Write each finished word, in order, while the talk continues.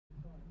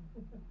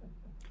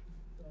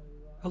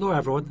Hello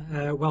everyone,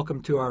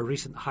 welcome to our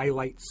recent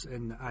highlights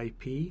in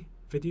IP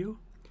video.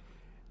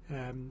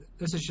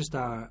 This is just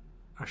a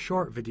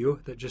short video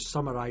that just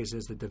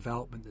summarises the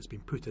development that's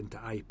been put into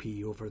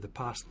IP over the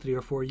past 3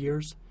 or 4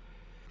 years.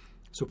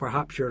 So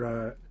perhaps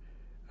you're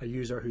a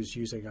user who's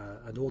using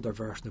an older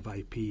version of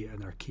IP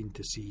and are keen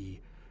to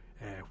see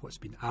what's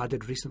been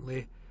added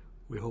recently.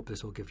 We hope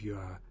this will give you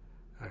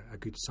a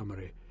good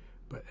summary.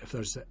 But if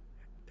there's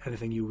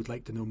anything you would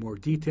like to know more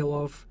detail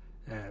of,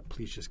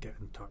 please just get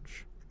in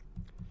touch.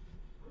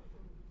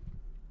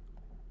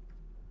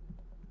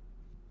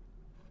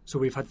 So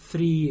we've had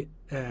 3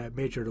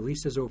 major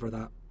releases over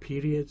that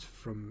period,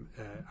 from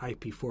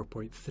IP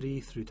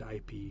 4.3 through to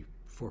IP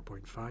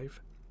 4.5.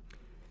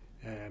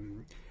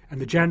 And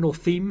the general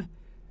theme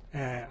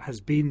has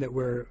been that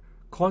we're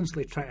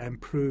constantly trying to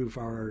improve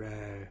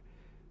our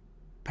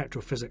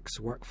petrophysics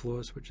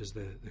workflows, which is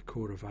the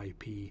core of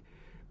IP,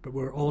 but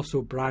we're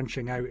also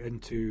branching out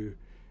into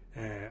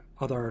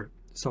other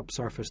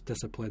subsurface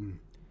discipline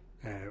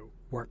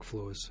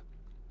workflows.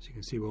 So you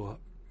can see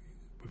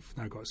we've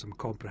now got some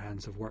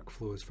comprehensive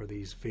workflows for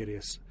these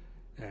various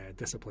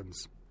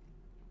disciplines.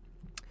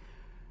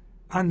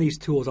 And these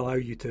tools allow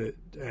you to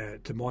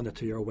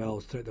monitor your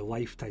wells throughout the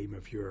lifetime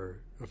of your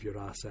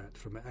asset,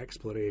 from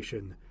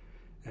exploration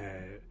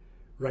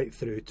right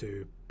through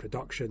to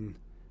production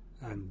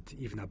and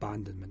even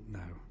abandonment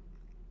now.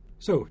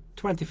 So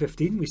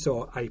 2015 we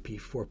saw IP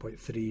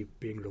 4.3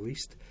 being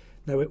released.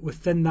 Now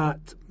within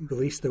that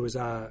release there was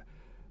a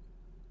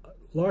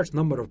large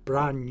number of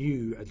brand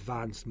new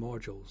advanced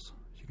modules.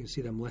 You can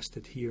see them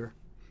listed here.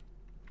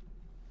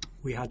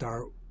 We had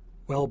our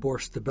wellbore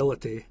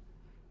stability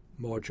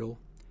module.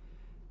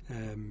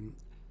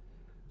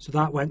 So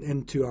that went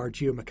into our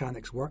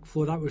geomechanics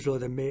workflow. That was really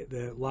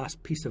the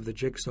last piece of the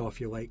jigsaw,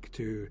 if you like,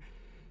 to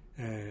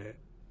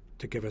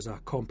give us a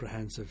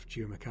comprehensive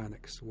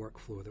geomechanics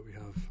workflow that we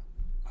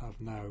have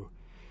now.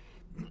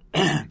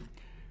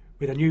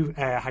 With a new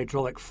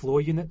hydraulic flow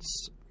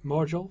units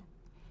module.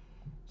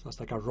 So that's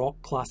like a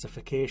rock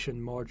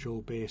classification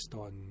module based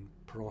on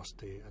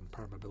porosity and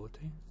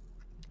permeability.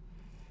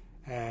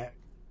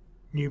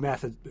 New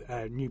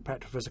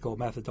petrophysical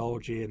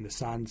methodology in the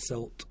sand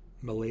silt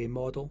Malay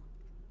model.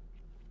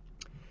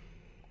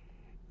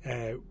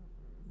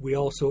 We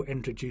also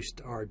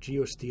introduced our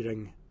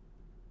geosteering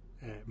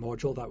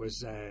module that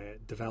was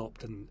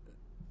developed in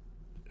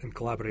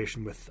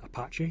collaboration with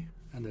Apache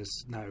and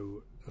is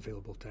now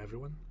available to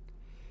everyone.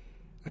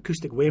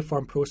 Acoustic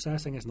waveform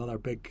processing is another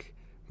big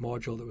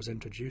module that was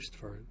introduced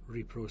for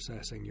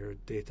reprocessing your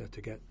data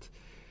to get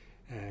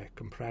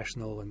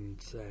compressional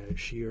and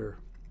shear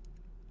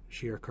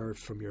curves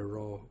from your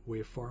raw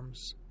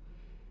waveforms.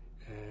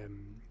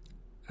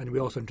 And we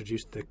also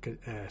introduced the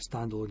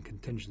standalone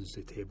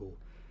contingency table,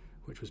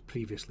 which was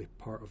previously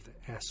part of the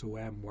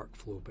SOM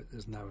workflow but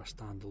is now a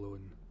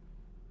standalone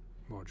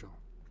module.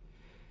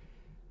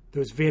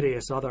 There's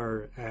various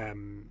other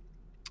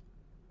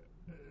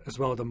as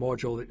well, the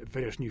module,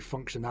 various new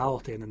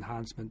functionality and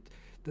enhancement.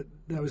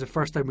 That was the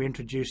first time we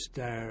introduced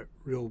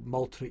real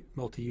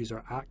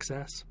multi-user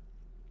access.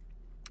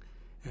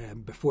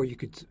 Before you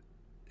could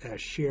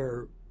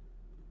share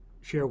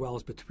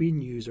wells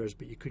between users,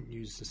 but you couldn't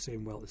use the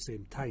same well at the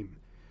same time.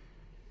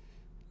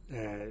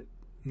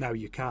 Now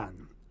you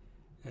can.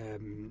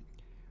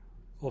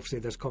 Obviously,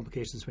 there's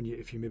complications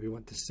if you maybe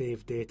want to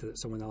save data that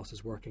someone else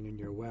is working in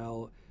your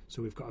well.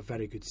 So we've got a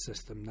very good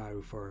system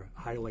now for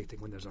highlighting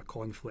when there's a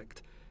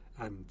conflict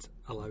and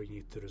allowing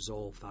you to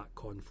resolve that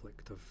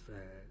conflict of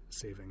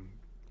saving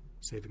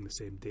the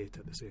same data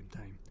at the same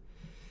time.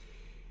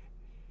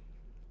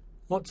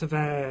 Lots of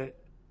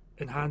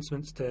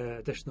enhancements to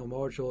additional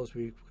modules.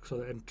 We saw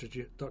the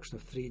introduction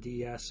of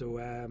 3D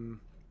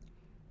SOM,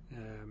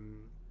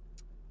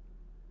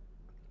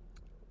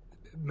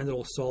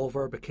 Mineral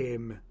Solver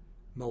became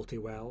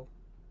multi-well,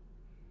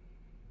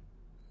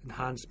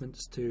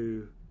 enhancements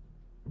to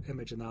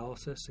image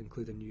analysis,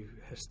 including new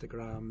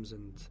histograms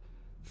and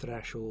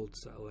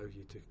thresholds that allow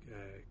you to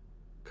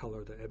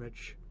colour the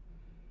image.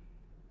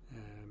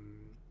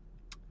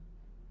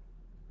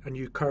 A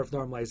new curve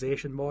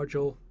normalization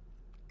module,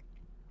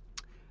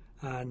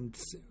 and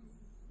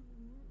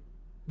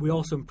we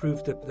also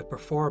improved the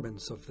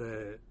performance of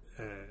the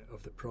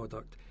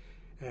product.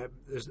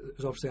 There's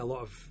obviously a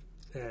lot of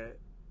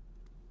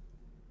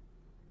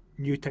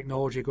new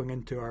technology going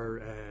into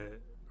our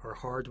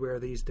hardware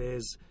these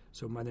days.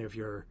 So many of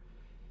your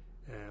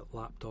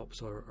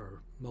laptops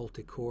are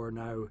multi-core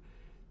now.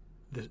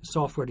 The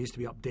software needs to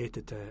be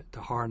updated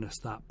to harness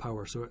that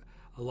power. So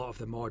a lot of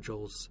the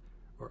modules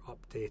were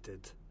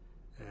updated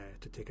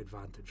to take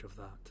advantage of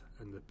that,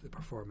 and the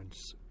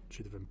performance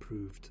should have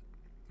improved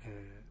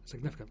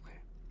significantly.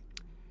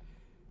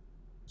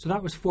 So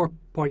that was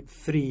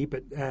 4.3,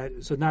 but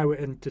so now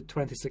into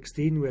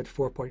 2016 we had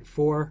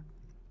 4.4,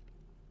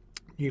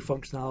 new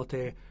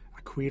functionality,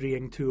 a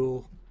querying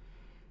tool,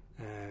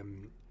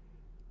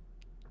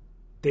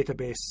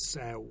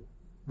 database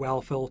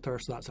well filter.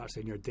 So that's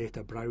actually in your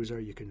data browser.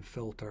 You can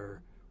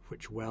filter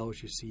which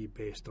wells you see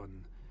based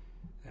on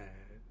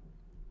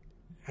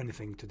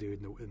anything to do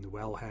in the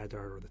well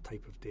header or the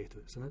type of data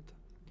that's in it.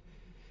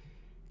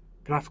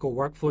 Graphical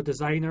Workflow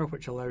Designer,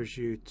 which allows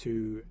you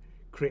to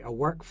create a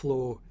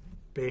workflow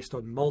based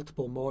on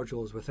multiple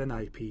modules within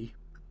IP.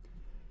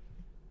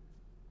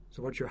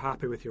 So once you're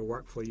happy with your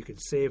workflow, you can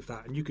save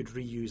that and you could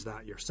reuse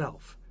that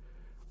yourself.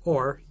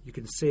 Or you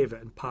can save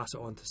it and pass it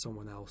on to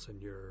someone else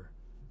in your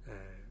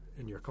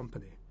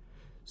company.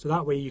 So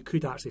that way you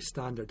could actually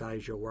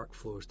standardize your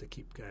workflows to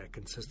keep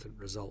consistent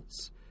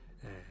results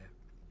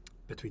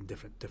between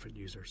different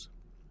users.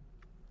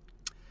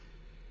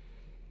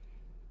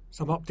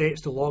 Some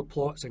updates to log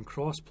plots and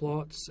cross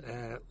plots.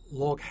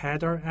 Log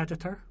header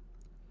editor.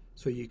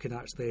 So you can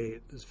actually,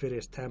 there's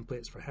various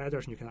templates for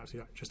headers, and you can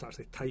actually just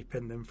type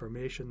in the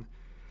information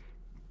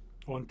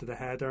onto the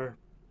header.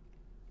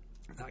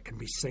 That can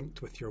be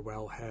synced with your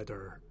well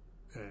header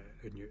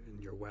in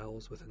your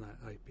wells within that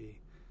IP.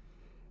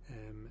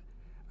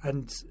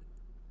 And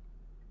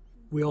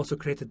we also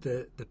created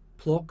the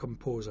plot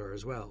composer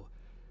as well.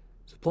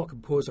 So plot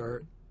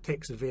composer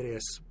takes the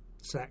various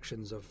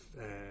sections of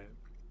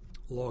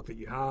log that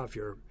you have,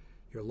 your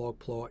log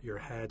plot, your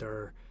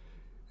header,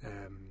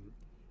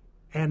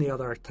 any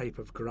other type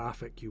of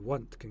graphic you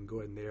want can go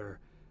in there,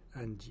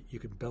 and you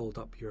can build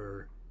up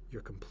your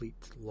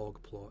complete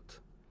log plot.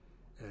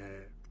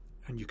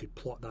 And you could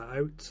plot that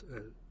out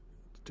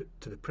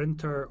to the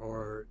printer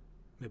or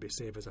maybe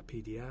save as a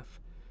PDF,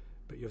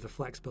 but you have the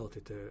flexibility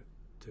to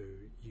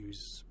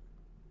use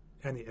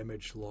any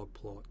image, log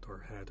plot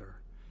or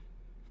header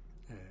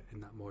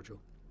in that module.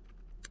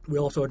 We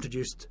also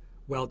introduced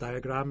well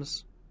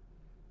diagrams.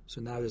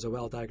 So now there's a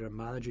well diagram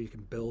manager. You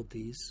can build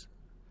these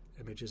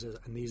images,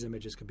 and these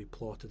images can be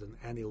plotted in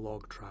any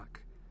log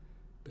track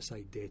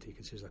beside data. You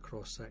can see there's a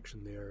cross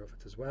section there of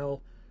it as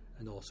well,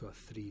 and also a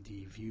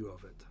 3D view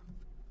of it.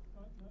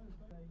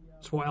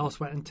 So what else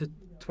went into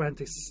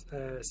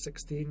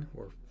 2016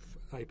 or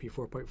IP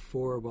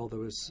 4.4? Well, there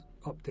was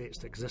updates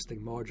to existing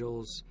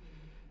modules.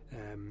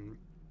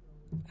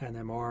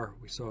 NMR,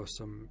 we saw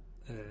some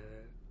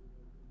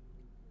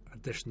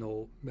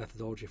additional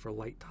methodology for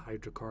light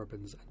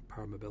hydrocarbons and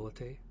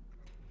permeability.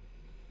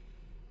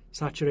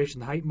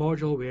 Saturation height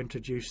module, we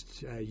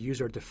introduced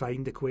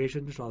user-defined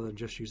equations rather than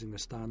just using the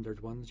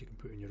standard ones. You can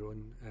put in your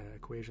own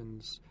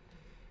equations.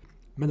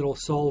 Mineral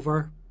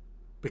solver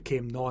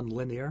became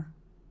non-linear.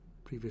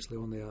 Previously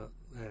only a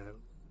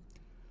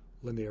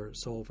linear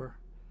solver.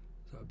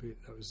 So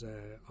that was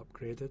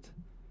upgraded.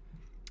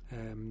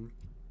 And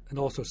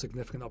also a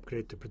significant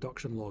upgrade to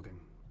production logging,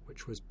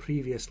 which was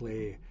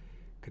previously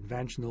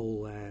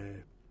conventional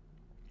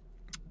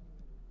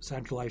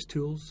centralized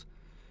tools,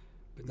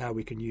 but now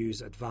we can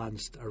use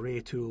advanced array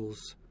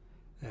tools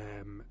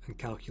and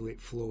calculate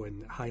flow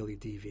in highly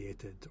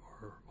deviated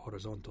or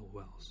horizontal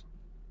wells.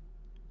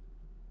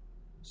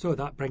 So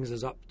that brings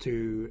us up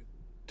to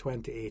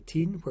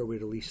 2018, where we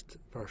released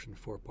version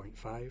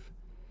 4.5.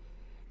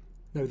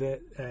 Now the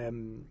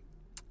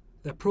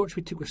approach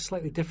we took was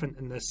slightly different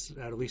in this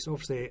release.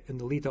 Obviously, in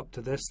the lead up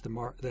to this,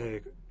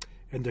 the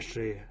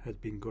industry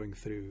had been going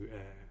through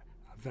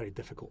a very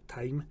difficult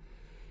time.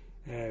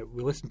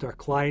 We listened to our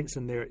clients,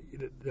 and there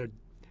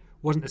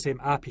wasn't the same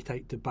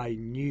appetite to buy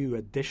new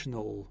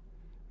additional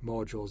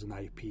modules in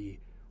IP.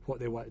 What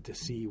they wanted to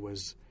see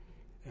was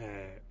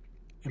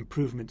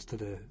improvements to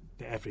the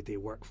everyday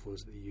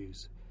workflows that they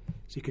use.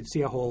 So you can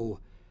see a whole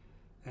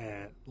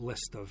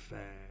list of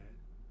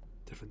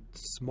different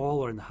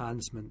smaller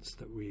enhancements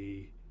that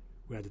we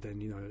added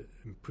in.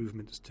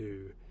 Improvements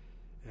to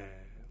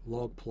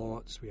log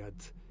plots. We had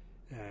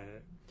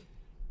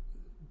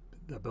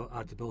the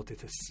ability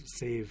to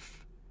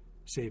save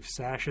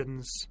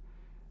sessions,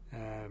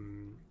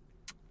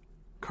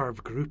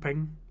 curve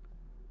grouping,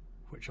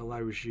 which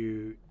allows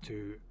you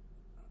to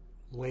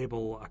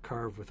label a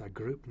curve with a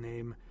group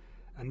name,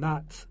 and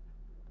that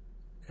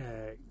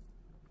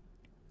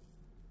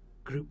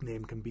group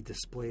name can be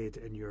displayed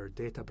in your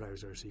data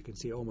browser, so you can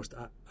see it almost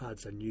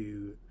adds a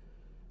new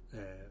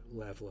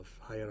level of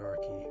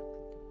hierarchy.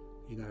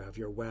 You now have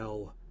your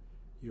well,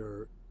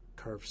 your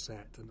curve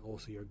set, and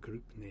also your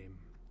group name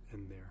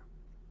in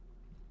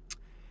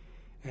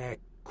there.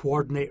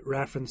 Coordinate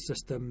reference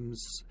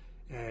systems.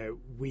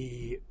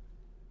 We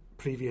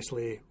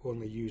previously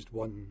only used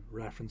one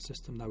reference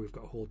system. Now we've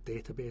got a whole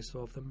database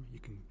of them. You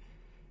can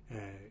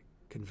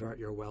convert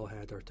your well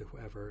header to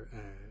whatever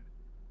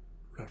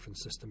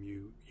reference system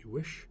you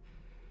wish.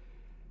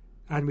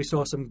 And we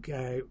saw some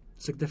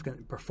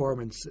significant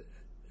performance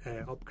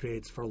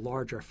upgrades for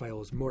larger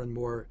files. More and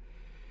more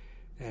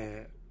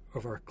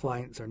of our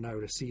clients are now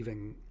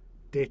receiving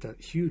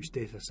huge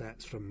data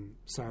sets from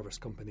service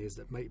companies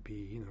that might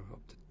be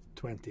up to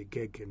 20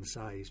 gig in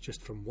size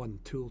just from one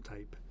tool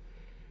type.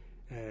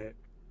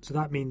 So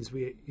that means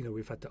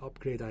we've had to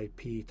upgrade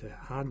IP to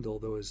handle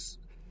those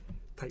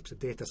types of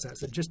data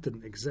sets that just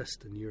didn't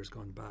exist in years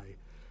gone by.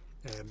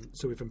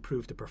 So we've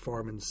improved the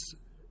performance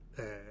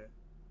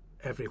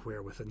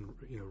everywhere within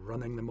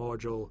running the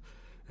module,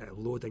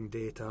 loading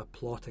data,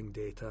 plotting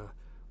data.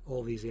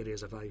 All these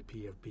areas of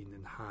IP have been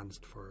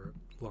enhanced for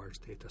large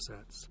data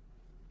sets.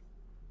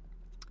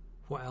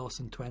 what else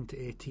in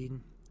 2018?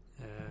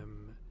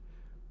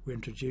 We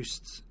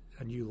introduced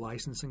a new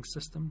licensing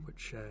system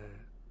which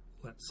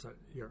lets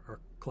our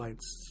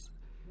clients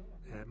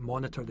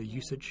monitor the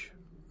usage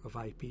of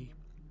IP.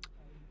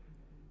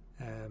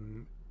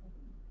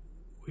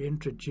 We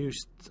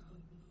introduced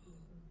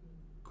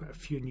quite a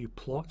few new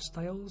plot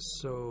styles.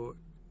 So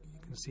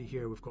you can see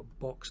here we've got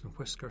box and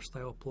whisker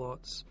style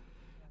plots,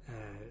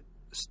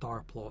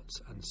 star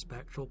plots and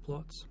spectral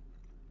plots.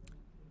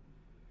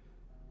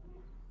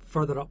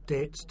 Further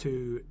updates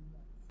to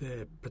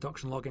the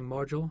production logging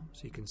module.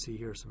 So you can see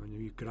here some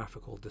new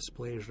graphical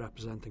displays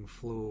representing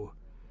flow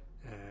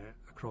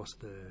across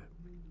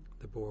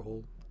the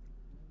borehole.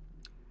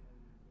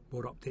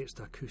 More updates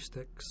to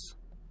acoustics,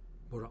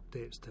 more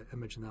updates to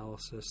image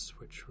analysis,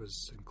 which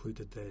was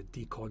included the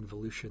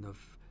deconvolution of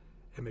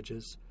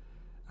images,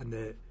 and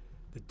the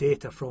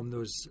data from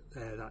those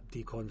that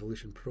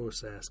deconvolution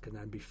process can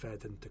then be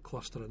fed into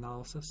cluster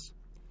analysis.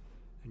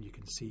 And you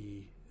can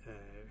see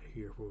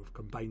here where we've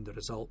combined the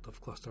result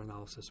of cluster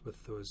analysis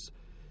with those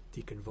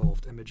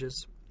deconvolved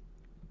images.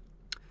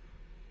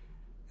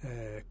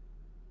 A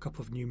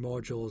couple of new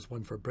modules,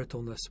 one for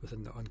brittleness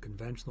within the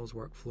unconventionals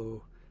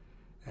workflow,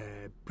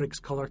 Briggs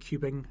color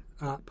cubing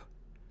app,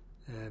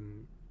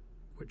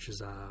 which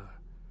is a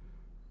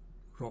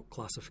rock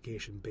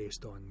classification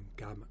based on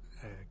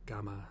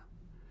gamma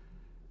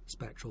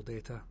spectral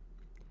data.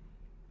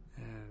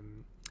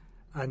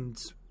 And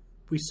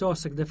we saw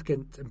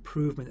significant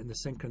improvement in the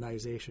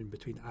synchronization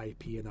between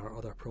IP and our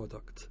other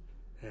product,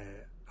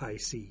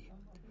 IC.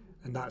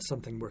 And that's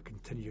something we're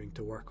continuing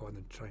to work on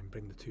and try and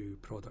bring the two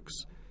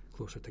products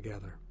closer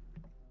together.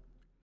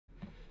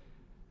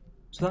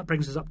 So that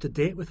brings us up to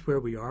date with where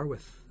we are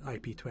with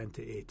IP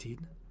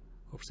 2018.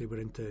 Obviously we're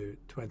into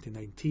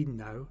 2019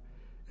 now.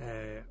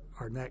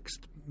 Our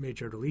next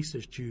major release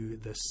is due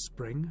this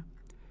spring.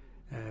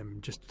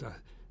 Just a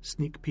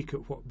sneak peek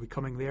at what will be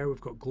coming there.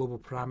 We've got global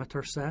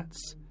parameter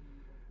sets,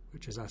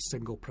 which is a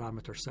single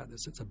parameter set that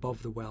sits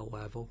above the well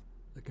level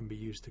that can be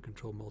used to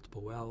control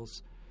multiple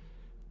wells.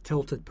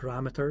 Tilted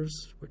parameters,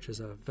 which is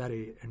a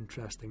very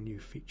interesting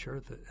new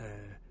feature that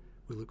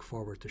we look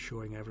forward to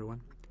showing everyone.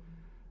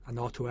 An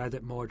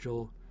auto-edit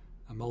module,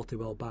 a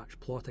multi-well batch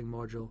plotting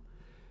module,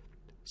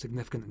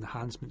 significant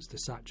enhancements to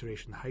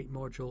saturation height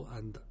module,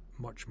 and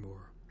much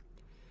more.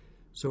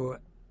 So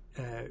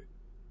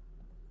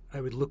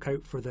I would look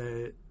out for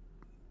the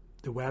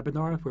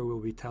webinar where we'll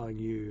be telling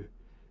you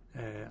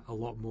a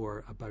lot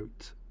more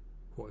about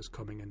what is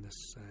coming in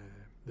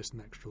this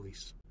next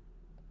release.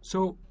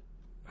 So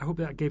I hope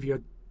that gave you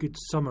a good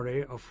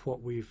summary of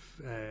what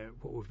we've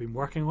been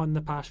working on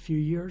the past few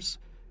years.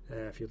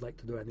 If you'd like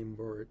to know any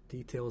more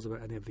details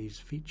about any of these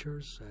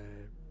features,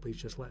 please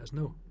just let us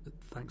know.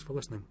 Thanks for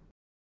listening.